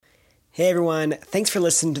Hey everyone, thanks for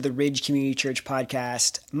listening to the Ridge Community Church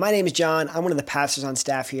podcast. My name is John, I'm one of the pastors on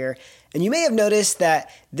staff here, and you may have noticed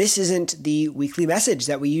that this isn't the weekly message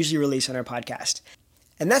that we usually release on our podcast.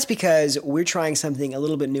 And that's because we're trying something a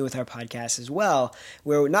little bit new with our podcast as well,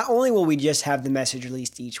 where not only will we just have the message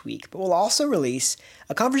released each week, but we'll also release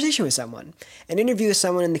a conversation with someone, an interview with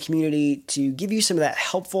someone in the community to give you some of that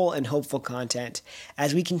helpful and hopeful content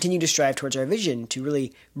as we continue to strive towards our vision to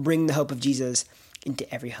really bring the hope of Jesus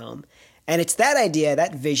into every home. And it's that idea,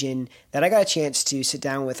 that vision, that I got a chance to sit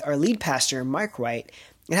down with our lead pastor, Mark Weigt,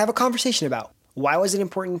 and have a conversation about. Why was it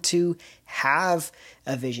important to have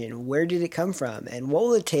a vision? Where did it come from? And what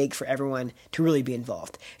will it take for everyone to really be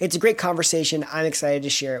involved? It's a great conversation. I'm excited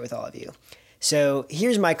to share it with all of you. So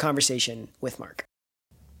here's my conversation with Mark.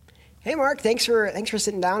 Hey, Mark, thanks for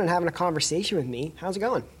sitting down and having a conversation with me. How's it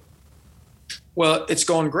going? Well, it's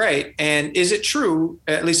going great. And is it true,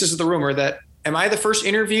 at least this is the rumor, that am I the first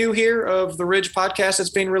interview here of the Ridge podcast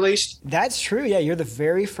that's being released? That's true. Yeah, you're the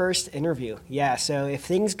very first interview. Yeah, so if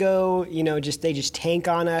things go, they just tank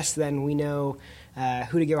on us, then we know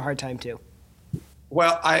who to give a hard time to.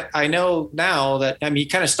 Well, I know now that, you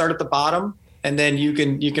kind of start at the bottom, and then you're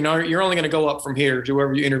only going to go up from here to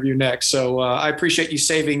whoever you interview next. So I appreciate you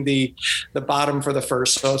saving the bottom for the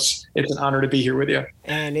first. So it's an honor to be here with you.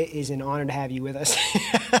 And it is an honor to have you with us.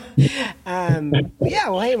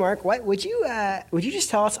 Well, hey, Mark, what would you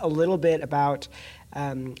just tell us a little bit about?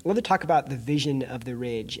 Let's talk about the vision of the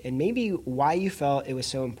Ridge and maybe why you felt it was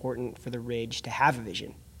so important for the Ridge to have a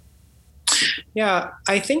vision. Yeah,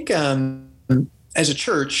 I think as a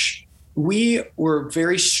church, we were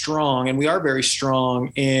very strong, and we are very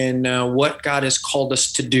strong in what God has called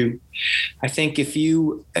us to do. I think if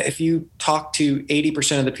you talk to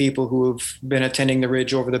 80% of the people who have been attending the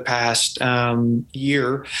Ridge over the past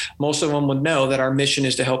year, most of them would know that our mission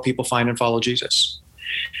is to help people find and follow Jesus.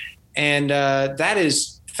 And that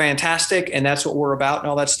is fantastic, and that's what we're about and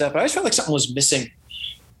all that stuff. But I just felt like something was missing.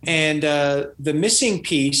 And the missing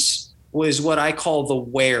piece was what I call the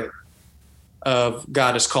where of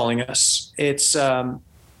God is calling us. It's, the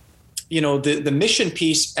mission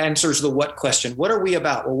piece answers the what question. What are we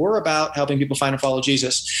about? Well, we're about helping people find and follow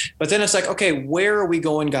Jesus. But then it's like, okay, where are we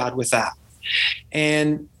going, God, with that?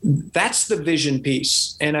 And that's the vision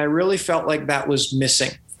piece. And I really felt like that was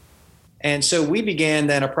missing. And so we began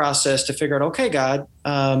then a process to figure out, okay, God,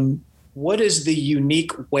 what is the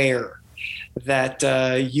unique where that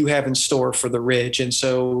you have in store for the Ridge? And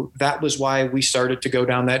so that was why we started to go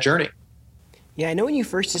down that journey. Yeah, I know when you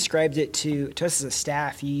first described it to us as a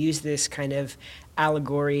staff, you used this kind of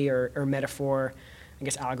allegory or metaphor. I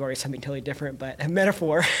guess allegory is something totally different, but a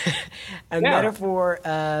metaphor, metaphor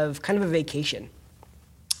of kind of a vacation.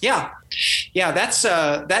 Yeah,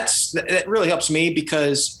 that really helps me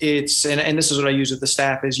because it's, and this is what I use with the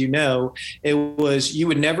staff, as you know, it was, you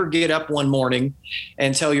would never get up one morning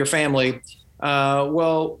and tell your family,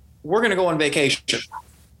 well, we're going to go on vacation.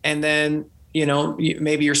 And then,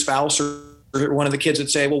 maybe your spouse or one of the kids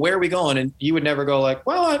would say, well, where are we going? And you would never go like,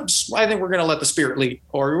 well, I think we're going to let the Spirit lead,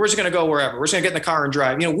 or we're just going to go wherever. We're just going to get in the car and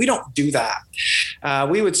drive. We don't do that.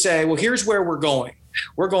 We would say, well, here's where we're going.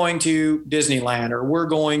 We're going to Disneyland, or we're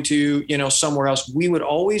going to, somewhere else. We would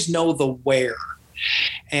always know the where.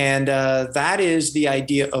 And that is the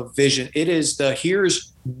idea of vision. It is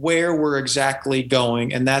here's where we're exactly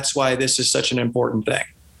going. And that's why this is such an important thing.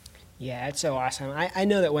 Yeah, it's so awesome. I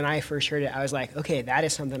know that when I first heard it, I was like, okay, that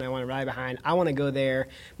is something I want to rally behind. I want to go there.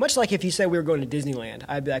 Much like if you said we were going to Disneyland,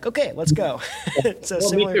 I'd be like, okay, let's go. So well,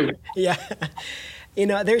 similar. Me too. Yeah.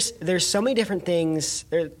 There's so many different things.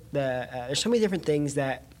 There's so many different things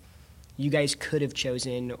that you guys could have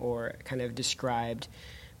chosen or kind of described.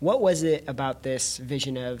 What was it about this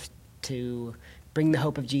vision of to bring the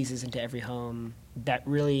hope of Jesus into every home that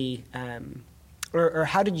really, or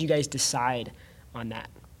how did you guys decide on that?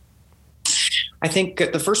 I think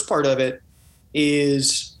the first part of it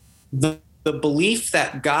is the belief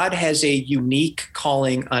that God has a unique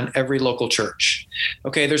calling on every local church.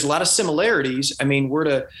 Okay, there's a lot of similarities. I mean, we're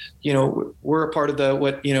a part of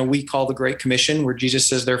what we call the Great Commission, where Jesus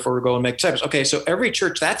says, therefore go and make disciples. Okay, so every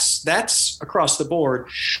church, that's across the board.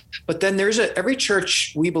 But then every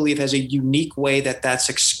church, we believe, has a unique way that's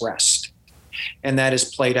expressed and that is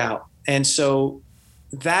played out. And so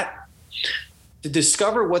to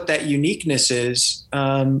discover what that uniqueness is,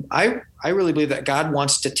 I really believe that God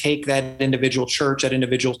wants to take that individual church, that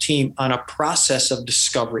individual team on a process of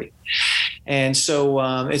discovery. And so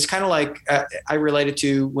it's kind of like I relate it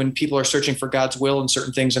to when people are searching for God's will in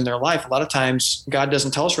certain things in their life. A lot of times God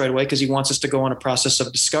doesn't tell us right away because he wants us to go on a process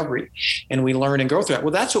of discovery and we learn and grow through it.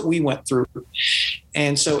 Well, that's what we went through.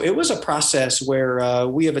 And so it was a process where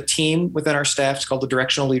we have a team within our staff. It's called the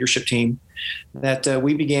directional leadership team, that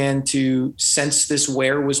we began to sense this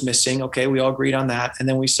where was missing. Okay, we all agreed on that. And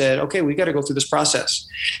then we said, okay, we got to go through this process.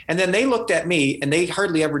 And then they looked at me, and they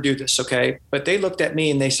hardly ever do this, okay? But they looked at me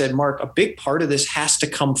and they said, Mark, a big part of this has to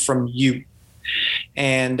come from you.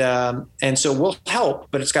 And so we'll help,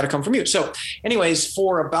 but it's got to come from you. So anyways,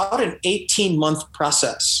 for about an 18-month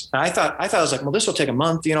process, I thought I was like, well, this will take a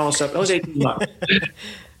month, stuff. It was 18 months.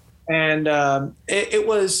 And it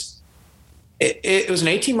was an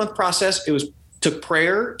 18-month process. Took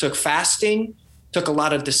prayer, took fasting, took a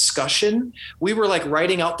lot of discussion. We were like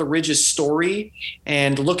writing out the Ridge's story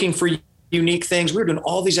and looking for unique things. We were doing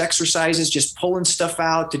all these exercises, just pulling stuff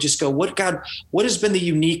out to just go, what has been the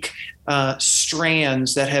unique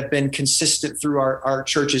strands that have been consistent through our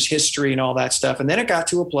church's history and all that stuff. And then it got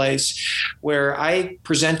to a place where I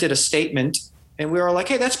presented a statement and we were like,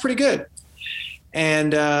 hey, that's pretty good.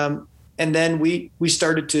 And then we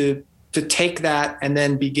started to take that and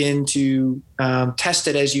then begin to test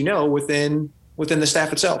it, as within the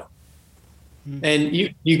staff itself. And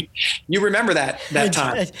you remember that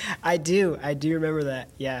time. I do remember that.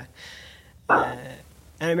 Yeah.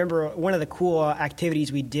 And I remember one of the cool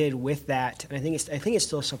activities we did with that, and I think it's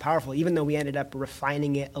still so powerful, even though we ended up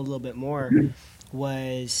refining it a little bit more,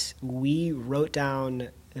 was we wrote down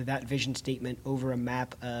that vision statement over a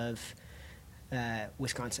map of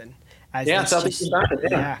Wisconsin. Southeast Wisconsin.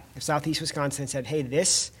 Yeah, Southeast Wisconsin, said, hey,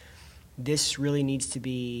 this really needs to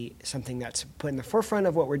be something that's put in the forefront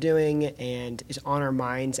of what we're doing and is on our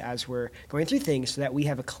minds as we're going through things, so that we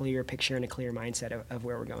have a clear picture and a clear mindset of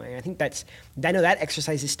where we're going. I think I know that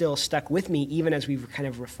exercise is still stuck with me, even as we've kind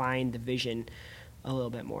of refined the vision a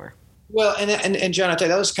little bit more. Well, and John, I'll tell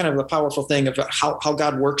you, that was kind of the powerful thing of how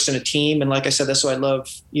God works in a team. And like I said, that's what I love.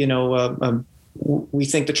 We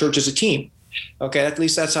think the church is a team. Okay, at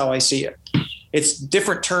least that's how I see it. It's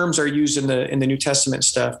different terms are used in the New Testament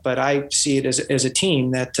stuff, but I see it as a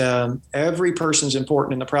team, that every person's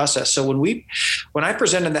important in the process. So when I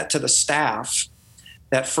presented that to the staff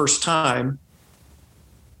that first time,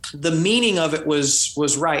 the meaning of it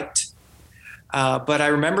was right. But I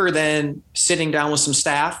remember then sitting down with some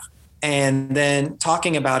staff and then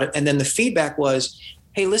talking about it. And then the feedback was,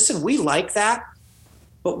 hey, listen, we like that,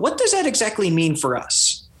 but what does that exactly mean for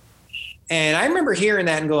us? And I remember hearing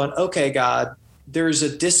that and going, okay, God, there's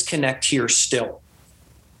a disconnect here still.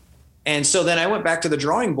 And so then I went back to the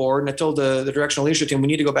drawing board and I told the directional leadership team, we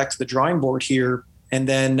need to go back to the drawing board here. And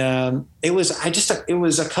then it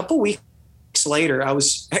was a couple weeks later, I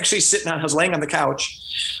was actually I was laying on the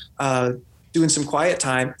couch doing some quiet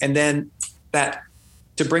time. And then that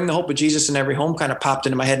to bring the hope of Jesus in every home kind of popped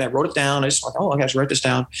into my head, and I wrote it down. I just thought, I got to write this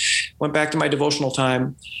down. Went back to my devotional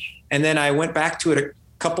time. And then I went back to it a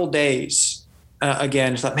couple days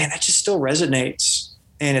again. I thought, man, that just still resonates,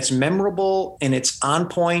 and it's memorable and it's on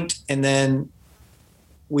point. And then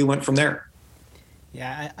we went from there.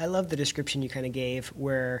 Yeah, I love the description you kind of gave,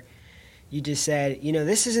 where you just said,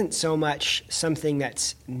 this isn't so much something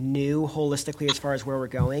that's new holistically as far as where we're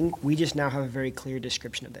going. We just now have a very clear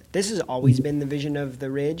description of it. This has always been the vision of the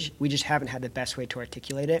Ridge. We just haven't had the best way to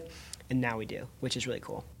articulate it, and now we do, which is really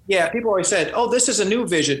cool. Yeah, people always said, oh, this is a new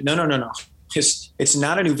vision. No. It's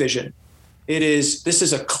not a new vision. This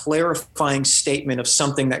is a clarifying statement of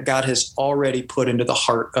something that God has already put into the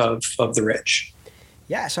heart of the Ridge.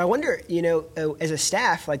 Yeah. So I wonder, as a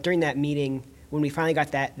staff, like during that meeting, when we finally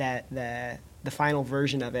got the final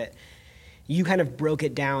version of it, you kind of broke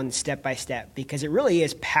it down step by step, because it really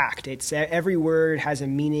is packed. It's every word has a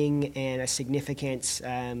meaning and a significance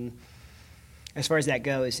as far as that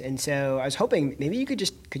goes. And so I was hoping maybe could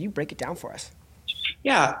you break it down for us?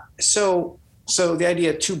 Yeah. So the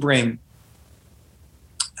idea to bring,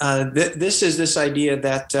 this is this idea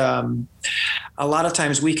that a lot of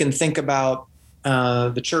times we can think about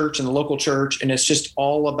the church and the local church, and it's just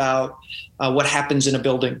all about what happens in a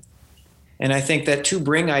building. And I think that to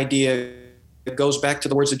bring idea goes back to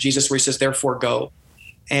the words of Jesus, where he says, therefore go.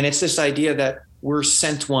 And it's this idea that we're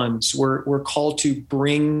sent ones. We're called to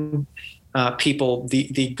bring people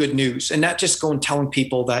the good news, and not just go and telling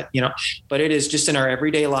people that, but it is just in our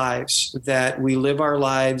everyday lives that we live our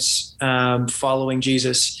lives following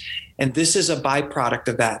Jesus. And this is a byproduct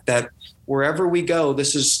of that wherever we go,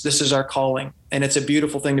 this is our calling, and it's a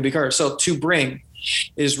beautiful thing to be part of. So to bring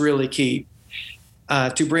is really key.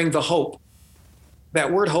 To bring the hope.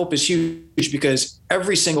 That word hope is huge, because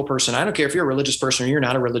every single person, I don't care if you're a religious person or you're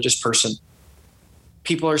not a religious person,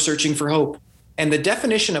 people are searching for hope. And the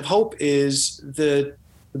definition of hope is the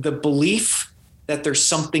belief that there's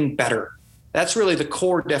something better. That's really the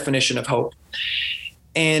core definition of hope.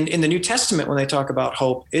 And in the New Testament, when they talk about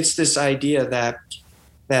hope, it's this idea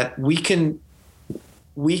that we can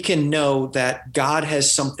know that God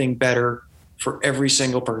has something better for every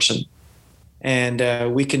single person.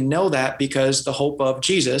 And we can know that because the hope of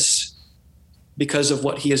Jesus, because of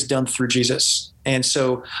what he has done through Jesus. And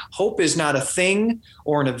so hope is not a thing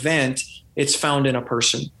or an event. It's found in a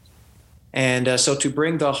person. And so to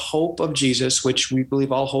bring the hope of Jesus, which we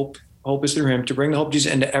believe all hope is through him, to bring the hope of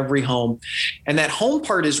Jesus into every home. And that home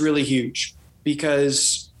part is really huge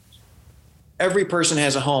because every person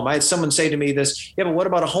has a home. I had someone say to me this, yeah, but what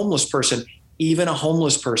about a homeless person? Even a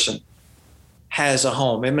homeless person has a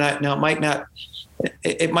home. It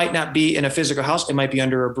might not be in a physical house. It might be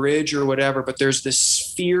under a bridge or whatever, but there's this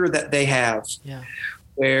sphere that they have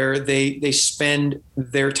where they spend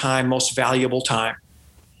their time, most valuable time.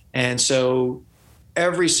 And so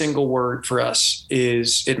every single word for us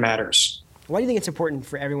it matters. Why do you think it's important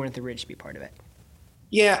for everyone at the Ridge to be part of it?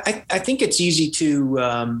 Yeah, I think it's easy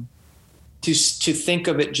to think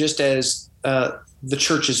of it just as the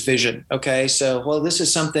church's vision. Okay. So, well, this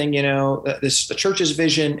is something, this is the church's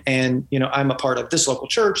vision, and, I'm a part of this local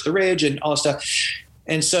church, the Ridge, and all that stuff.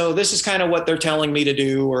 And so this is kind of what they're telling me to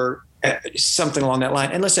do, or something along that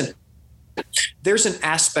line. And listen, there's an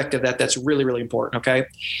aspect of that that's really, really important. Okay.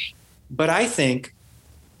 But I think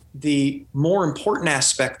the more important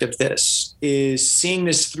aspect of this is seeing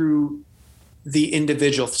this through the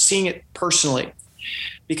individual, seeing it personally,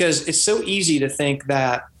 because it's so easy to think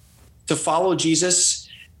that to follow Jesus,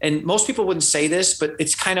 and most people wouldn't say this, but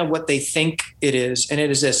it's kind of what they think it is. And it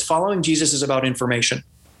is this: following Jesus is about information.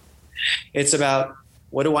 It's about,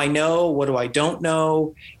 what do I know? What do I don't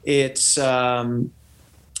know? It's I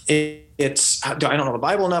don't know the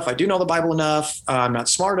Bible enough. I do know the Bible enough. I'm not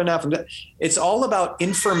smart enough. It's all about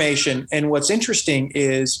information. And what's interesting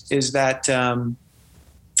is that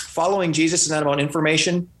following Jesus is not about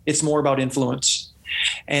information. It's more about influence.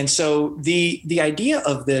 And so the idea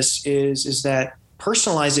of this is that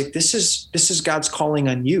personalize it. This is God's calling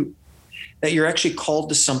on you, that you're actually called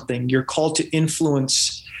to something. You're called to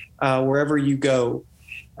influence wherever you go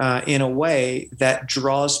in a way that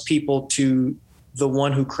draws people to the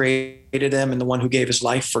one who created them and the one who gave his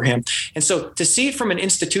life for him. And so to see it from an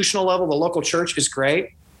institutional level, the local church is great,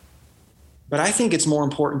 but I think it's more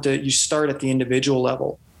important that you start at the individual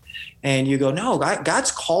level. And you go, no,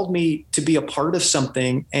 God's called me to be a part of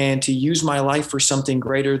something and to use my life for something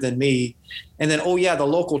greater than me. And then, oh yeah, the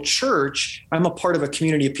local church, I'm a part of a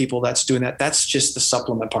community of people that's doing that. That's just the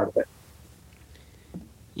supplement part of it.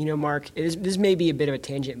 Mark, this may be a bit of a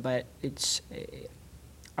tangent, but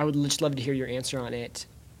I would just love to hear your answer on it.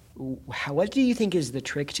 What do you think is the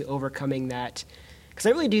trick to overcoming that? Because I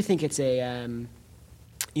really do think it's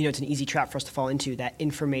it's an easy trap for us to fall into, that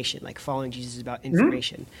information, like following Jesus is about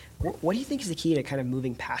information. Mm-hmm. What do you think is the key to kind of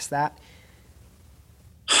moving past that?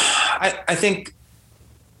 I think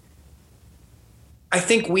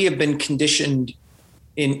we have been conditioned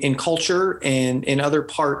in culture and in other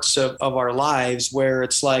parts of our lives where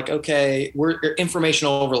it's like, okay, we're information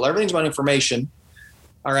overload. Everything's about information.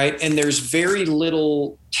 All right. And there's very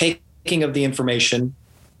little taking of the information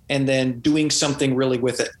and then doing something really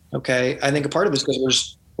with it. Okay. I think a part of this is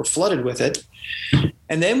because we're flooded with it.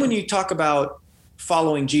 And then when you talk about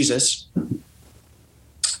following Jesus,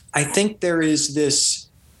 I think there's this,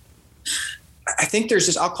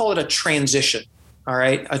 I'll call it a transition. All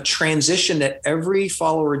right. A transition that every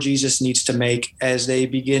follower of Jesus needs to make as they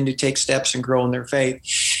begin to take steps and grow in their faith.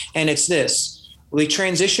 And it's this: we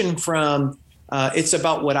transition from, it's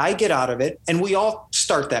about what I get out of it. And we all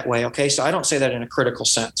start that way. Okay. So I don't say that in a critical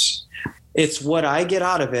sense. It's what I get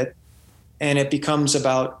out of it. And it becomes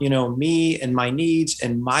about, me and my needs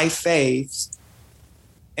and my faith.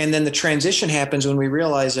 And then the transition happens when we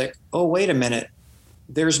realize that, oh, wait a minute,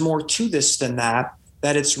 there's more to this than that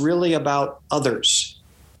it's really about others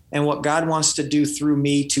and what God wants to do through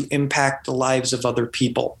me to impact the lives of other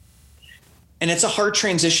people. And it's a hard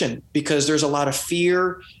transition because there's a lot of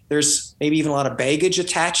fear. There's maybe even a lot of baggage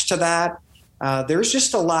attached to that. There's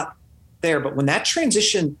just a lot there. But when that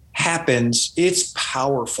transition happens, it's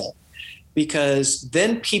powerful, because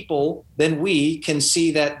then we can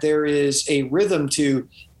see that there is a rhythm to,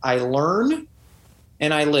 I learn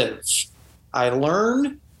and I live. I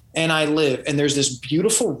learn and I live. And there's this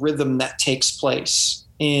beautiful rhythm that takes place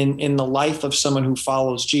in the life of someone who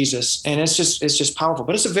follows Jesus. And it's just powerful.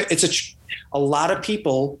 But it's a lot of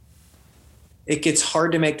people, it gets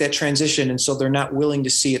hard to make that transition. And so they're not willing to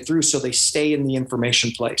see it through. So they stay in the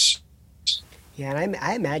information place. Yeah, and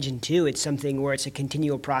I imagine too, it's something where it's a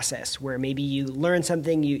continual process where maybe you learn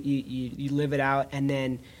something, you live it out, and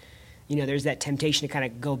then, there's that temptation to kind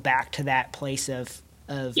of go back to that place of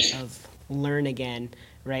of learn again,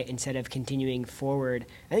 right? Instead of continuing forward.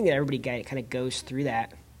 I think that everybody kind of goes through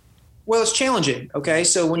that. Well, it's challenging. Okay.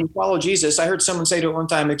 So when you follow Jesus, I heard someone say to it one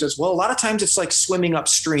time, it goes, well, a lot of times it's like swimming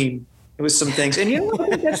upstream with some things. And I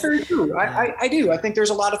think that's very true. I do. I think there's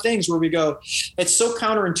a lot of things where we go, it's so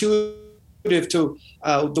counterintuitive to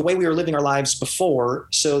the way we were living our lives before.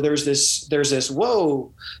 So there's this,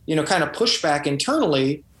 whoa, kind of pushback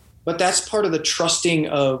internally, but that's part of the trusting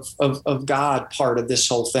of God part of this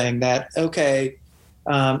whole thing that, okay,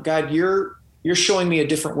 God, you're showing me a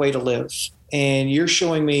different way to live. And you're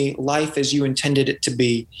showing me life as you intended it to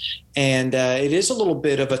be. And it is a little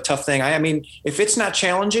bit of a tough thing. I mean, if it's not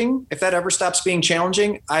challenging, if that ever stops being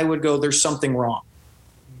challenging, I would go, there's something wrong.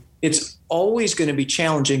 It's always going to be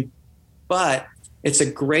challenging, but it's a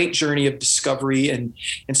great journey of discovery. And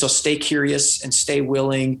so stay curious and stay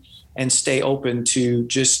willing and stay open to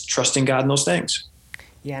just trusting God in those things.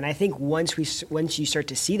 Yeah. And I think once you start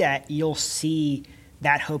to see that, you'll see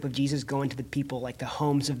that hope of Jesus going to the people, like the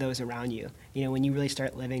homes of those around you. When you really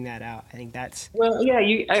start living that out, I think that's... Well, yeah,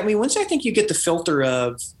 once I think you get the filter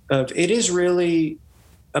of it is really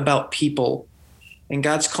about people, and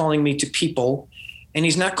God's calling me to people, and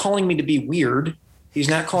he's not calling me to be weird. He's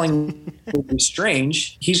not calling me to be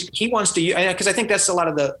strange. He wants to, because I think that's a lot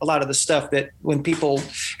of the stuff that when people,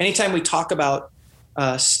 anytime we talk about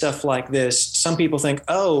stuff like this, some people think,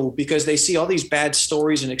 oh, because they see all these bad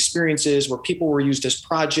stories and experiences where people were used as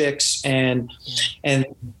projects and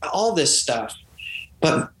all this stuff.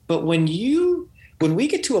 But when we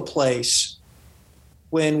get to a place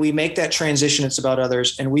when we make that transition, it's about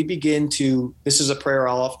others, and we begin to, this is a prayer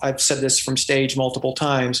I've said this from stage multiple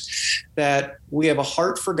times, that we have a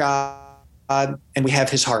heart for God and we have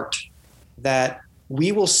his heart, that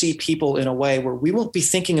we will see people in a way where we won't be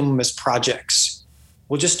thinking of them as projects.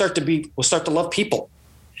 We'll start to love people,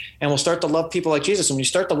 and we'll start to love people like Jesus. And when you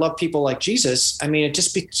start to love people like Jesus, I mean, it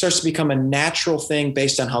just starts to become a natural thing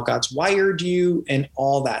based on how God's wired you and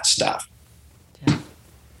all that stuff. Yeah.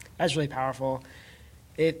 That's really powerful.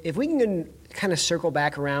 If we can kind of circle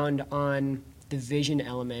back around on the vision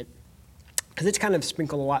element, because it's kind of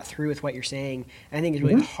sprinkled a lot through with what you're saying, and I think it's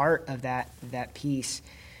really the heart of that piece.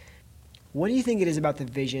 What do you think it is about the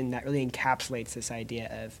vision that really encapsulates this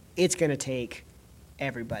idea of it's going to take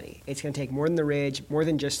everybody? It's going to take more than the Ridge, more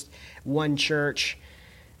than just one church,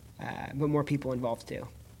 but more people involved too.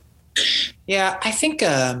 Yeah, I think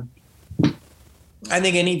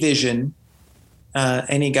any vision,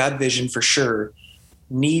 any God vision for sure,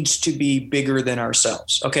 needs to be bigger than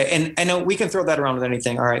ourselves. Okay, and I know we can throw that around with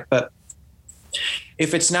anything. All right, but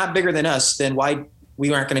if it's not bigger than us, then why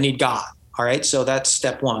we aren't going to need God? All right, so that's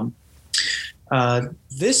step one.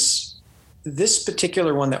 This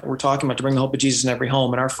particular one that we're talking about, to bring the hope of Jesus in every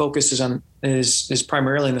home, and our focus is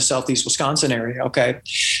primarily in the Southeast Wisconsin area. Okay.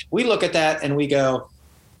 We look at that and we go,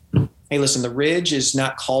 hey, listen, the Ridge is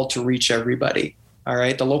not called to reach everybody. All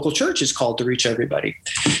right. The local church is called to reach everybody.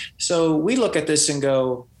 So we look at this and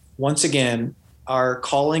go, once again, our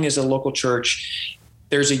calling as a local church,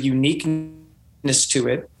 there's a uniqueness to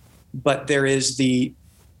it, but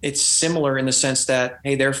it's similar in the sense that,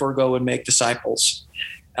 hey, therefore go and make disciples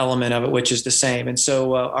element of it, which is the same. And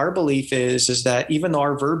so our belief is that even though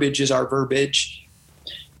our verbiage is our verbiage,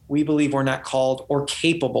 we believe we're not called or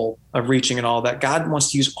capable of reaching it all, that God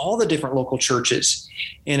wants to use all the different local churches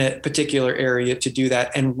in a particular area to do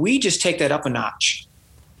that. And we just take that up a notch.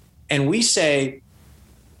 And we say,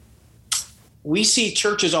 we see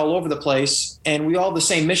churches all over the place and we all have the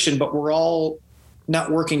same mission, but we're all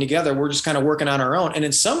not working together. We're just kind of working on our own. And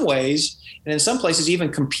in some ways, and in some places,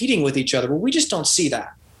 even competing with each other. Well, we just don't see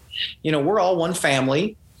that. We're all one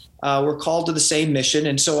family. We're called to the same mission.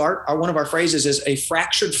 And so our one of our phrases is a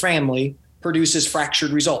fractured family produces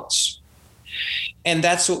fractured results. And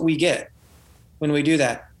that's what we get when we do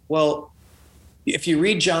that. Well, if you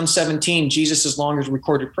read John 17, Jesus' longest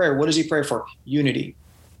recorded prayer, what does he pray for? Unity.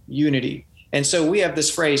 And so we have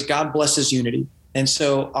this phrase, God blesses unity. And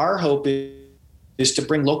so our hope is to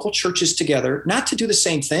bring local churches together, not to do the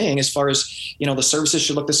same thing as far as, the services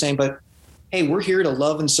should look the same, but hey, we're here to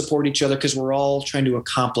love and support each other because we're all trying to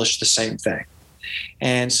accomplish the same thing.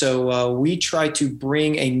 And so we try to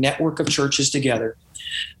bring a network of churches together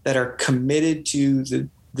that are committed to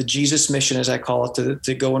the Jesus mission, as I call it,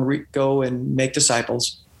 to go and make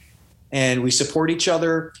disciples. And we support each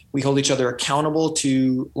other. We hold each other accountable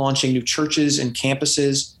to launching new churches and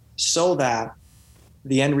campuses so that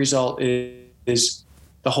the end result is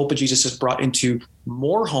the hope of Jesus is brought into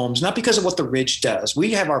more homes, not because of what the Ridge does.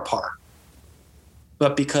 We have our part,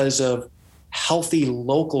 but because of healthy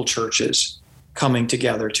local churches coming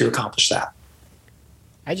together to accomplish that.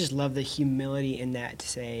 I just love the humility in that to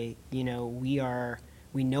say, we know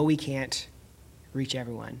we can't reach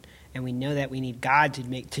everyone, and we know that we need God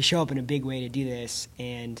to show up in a big way to do this,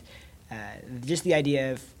 and just the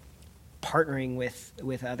idea of partnering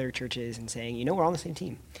with other churches and saying, we're all on the same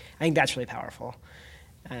team. I think that's really powerful.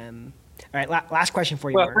 All right, last question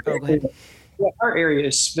for you, Mark. Go ahead. Our area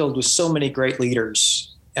is filled with so many great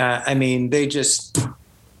leaders. They're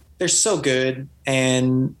so good.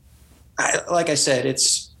 And like I said,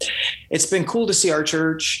 it's been cool to see our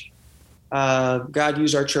church. God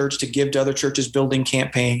used our church to give to other churches building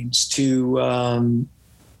campaigns, to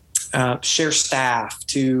share staff,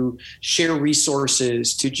 to share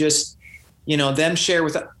resources, to just, them share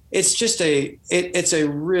with. It's just it's a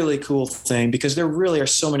really cool thing because there really are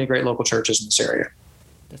so many great local churches in this area.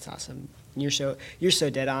 That's awesome. You're so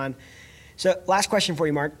dead on. So last question for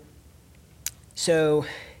you, Mark. So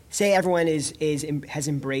say everyone has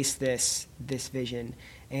embraced this vision,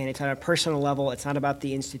 and it's on a personal level. It's not about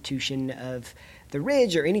the institution of the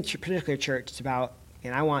Ridge or any particular church. It's about,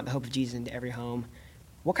 and I want the hope of Jesus into every home.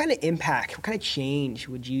 What kind of impact, what kind of change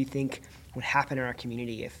would you think would happen in our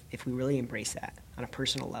community if we really embrace that on a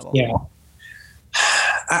personal level? Yeah.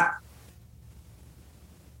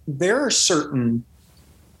 There are certain,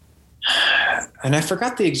 and I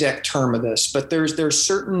forgot the exact term of this, but there's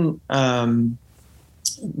certain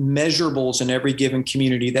measurables in every given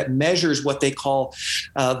community that measures what they call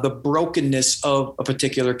the brokenness of a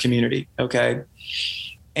particular community. Okay.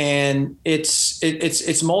 And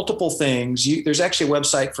it's multiple things. There's actually a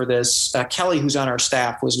website for this. Kelly, who's on our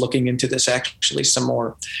staff, was looking into this actually some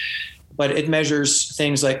more, but it measures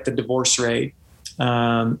things like the divorce rate,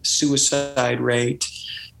 suicide rate,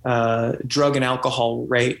 drug and alcohol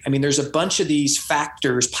rate. I mean, there's a bunch of these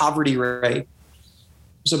factors, poverty rate.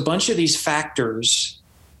 There's a bunch of these factors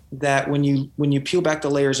that when you peel back the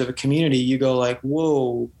layers of a community, you go like,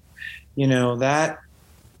 whoa, that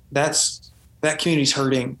community's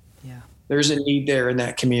hurting. Yeah. There's a need there in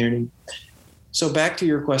that community. So back to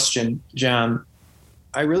your question, John,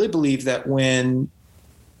 I really believe that when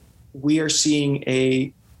we are seeing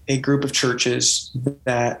a group of churches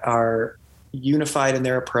that are unified in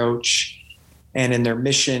their approach and in their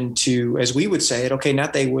mission to, as we would say it, okay,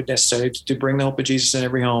 not they would necessarily, to bring the hope of Jesus in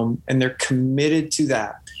every home, and they're committed to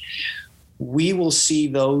that, we will see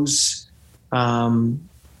those measurables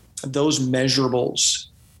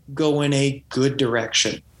go in a good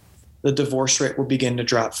direction. The divorce rate will begin to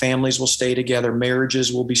drop. Families will stay together.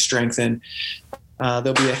 Marriages will be strengthened.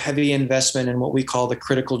 There'll be a heavy investment in what we call the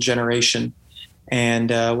critical generation, and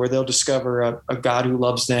where they'll discover a God who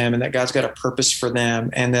loves them, and that God's got a purpose for them,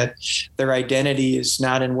 and that their identity is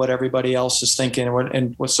not in what everybody else is thinking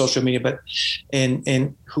and what social media, but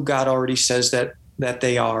in who God already says that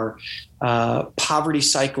they are. Poverty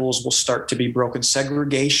cycles will start to be broken.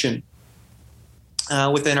 Segregation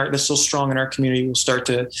that's so strong in our community will start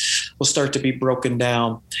to be broken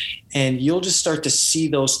down, and you'll just start to see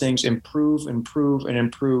those things improve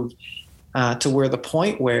to where the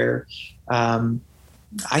point where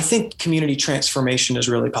I think community transformation is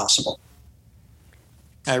really possible.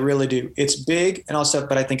 I really do. It's big and all stuff,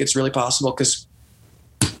 but I think it's really possible because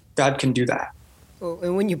God can do that. Well,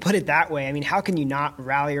 and when you put it that way, I mean, how can you not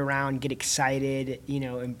rally around, get excited,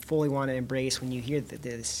 and fully want to embrace when you hear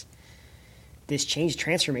this change,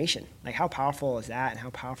 transformation? Like, how powerful is that, and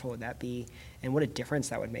how powerful would that be, and what a difference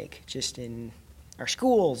that would make just in our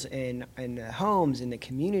schools and the homes, in the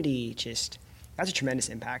community. Just, that's a tremendous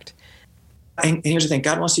impact. And here's the thing,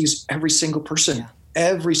 God wants to use every single person,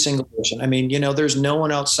 every single person. I mean, there's no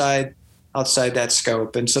one outside that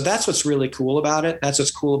scope. And so that's what's really cool about it. That's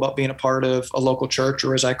what's cool about being a part of a local church,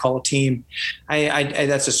 or as I call a team.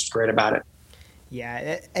 That's just great about it.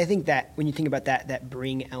 Yeah, I think that when you think about that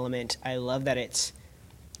bring element, I love that it's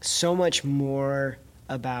so much more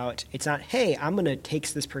about, it's not, hey, I'm going to take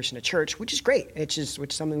this person to church, which is great. It's just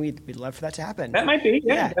something we'd love for that to happen. That might be,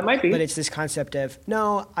 yeah, that might be. But it's this concept of,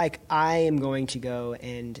 no, I am going to go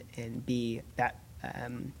and be that,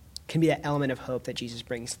 can be that element of hope that Jesus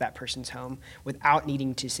brings to that person's home without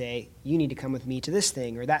needing to say, you need to come with me to this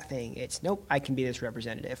thing or that thing. It's, nope, I can be this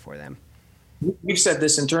representative for them. We've said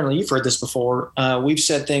this internally. You've heard this before. We've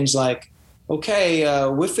said things like, okay,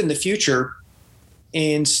 if in the future,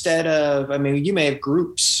 instead of, you may have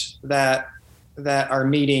groups that are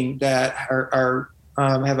meeting that are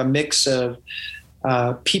have a mix of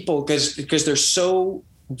people because they're so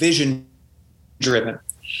vision driven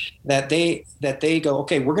that they go,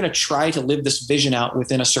 okay, we're going to try to live this vision out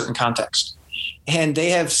within a certain context. And they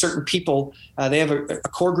have certain people, they have a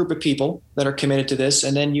core group of people that are committed to this.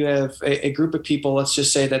 And then you have a group of people, let's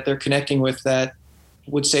just say that they're connecting with that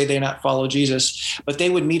would say they not follow Jesus, but they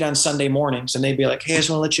would meet on Sunday mornings and they'd be like, hey, I just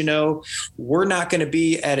want to let you know, we're not going to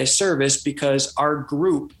be at a service because our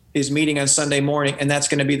group is meeting on Sunday morning and that's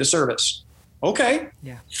going to be the service. Okay.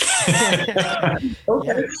 Yeah.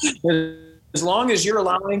 Okay. Yeah. As long as you're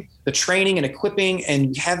allowing the training and equipping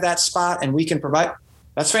and you have that spot and we can provide,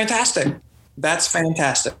 that's fantastic. That's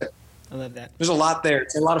fantastic. I love that. There's a lot there.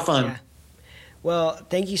 It's a lot of fun. Yeah. Well,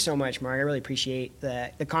 thank you so much, Mark. I really appreciate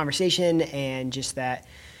the conversation and just the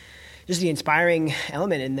inspiring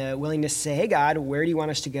element and the willingness to say, hey, God, where do you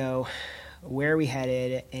want us to go? Where are we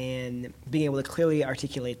headed? And being able to clearly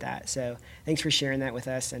articulate that. So thanks for sharing that with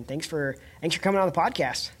us. And thanks for coming on the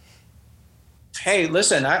podcast. Hey,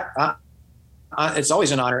 listen, it's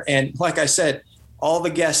always an honor. And like I said, all the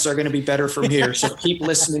guests are going to be better from here. So keep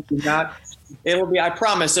listening. I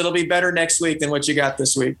promise it'll be better next week than what you got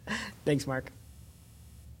this week. Thanks, Mark.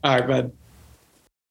 All right, bud.